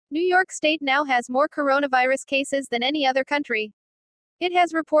New York State now has more coronavirus cases than any other country. It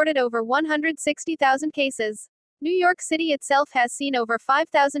has reported over 160,000 cases. New York City itself has seen over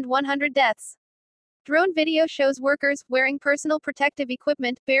 5,100 deaths. Drone video shows workers, wearing personal protective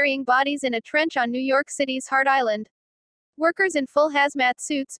equipment, burying bodies in a trench on New York City's Hart Island. Workers in full hazmat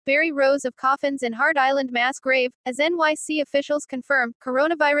suits bury rows of coffins in Hart Island mass grave. As NYC officials confirm,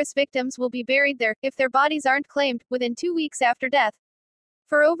 coronavirus victims will be buried there, if their bodies aren't claimed, within 2 weeks after death.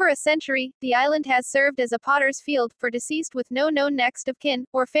 For over a century, the island has served as a potter's field for deceased with no known next of kin,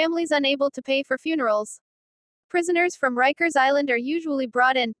 or families unable to pay for funerals. Prisoners from Rikers Island are usually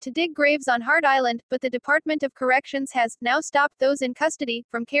brought in to dig graves on Hart Island, but the Department of Corrections has now stopped those in custody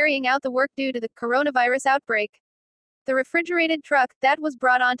from carrying out the work due to the coronavirus outbreak. The refrigerated truck that was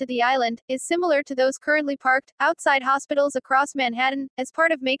brought onto the island is similar to those currently parked outside hospitals across Manhattan as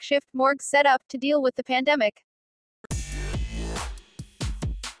part of makeshift morgues set up to deal with the pandemic.